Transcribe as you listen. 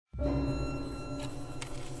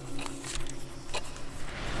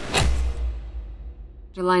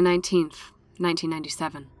July 19th,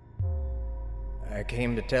 1997. I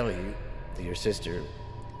came to tell you that your sister,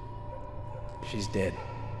 she's dead.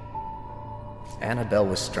 Annabelle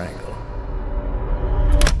was strangled.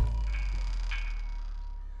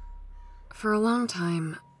 For a long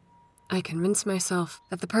time, I convinced myself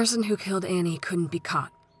that the person who killed Annie couldn't be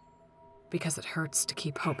caught, because it hurts to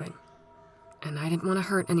keep hoping. And I didn't want to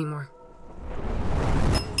hurt anymore.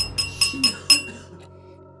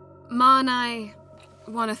 Ma and I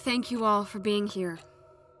want to thank you all for being here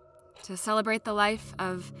to celebrate the life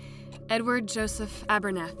of Edward Joseph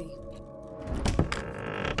Abernathy.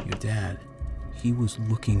 Your dad, he was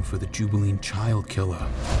looking for the Jubeliene child killer.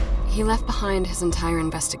 He left behind his entire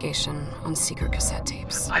investigation on secret cassette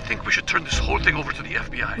tapes. I think we should turn this whole thing over to the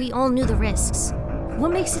FBI. We all knew the risks.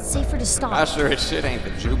 What makes it safer to stop? I sure as shit ain't the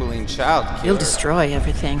Jubeliene child killer. You'll destroy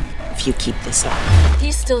everything if you keep this up.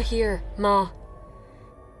 He's still here, Ma.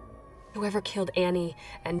 Whoever killed Annie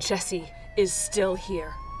and Jesse is still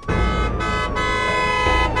here.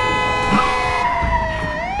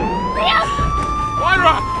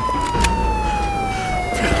 Moira!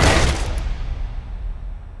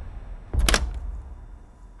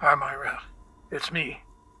 Hi, Myra. It's me,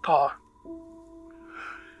 Pa.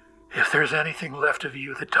 If there's anything left of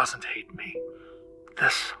you that doesn't hate me,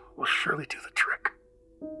 this will surely do the trick.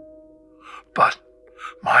 But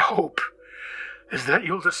my hope is that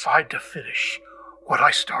you'll decide to finish what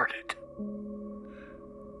I started.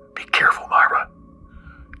 Be careful, Myra.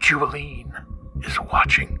 Jubeliene is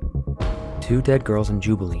watching. Two Dead Girls in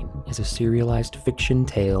Jubeliene is a serialized fiction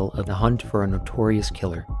tale of the hunt for a notorious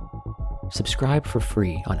killer. Subscribe for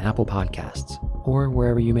free on Apple Podcasts or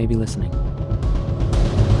wherever you may be listening.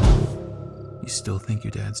 You still think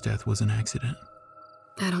your dad's death was an accident?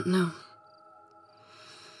 I don't know.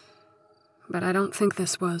 But I don't think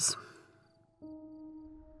this was.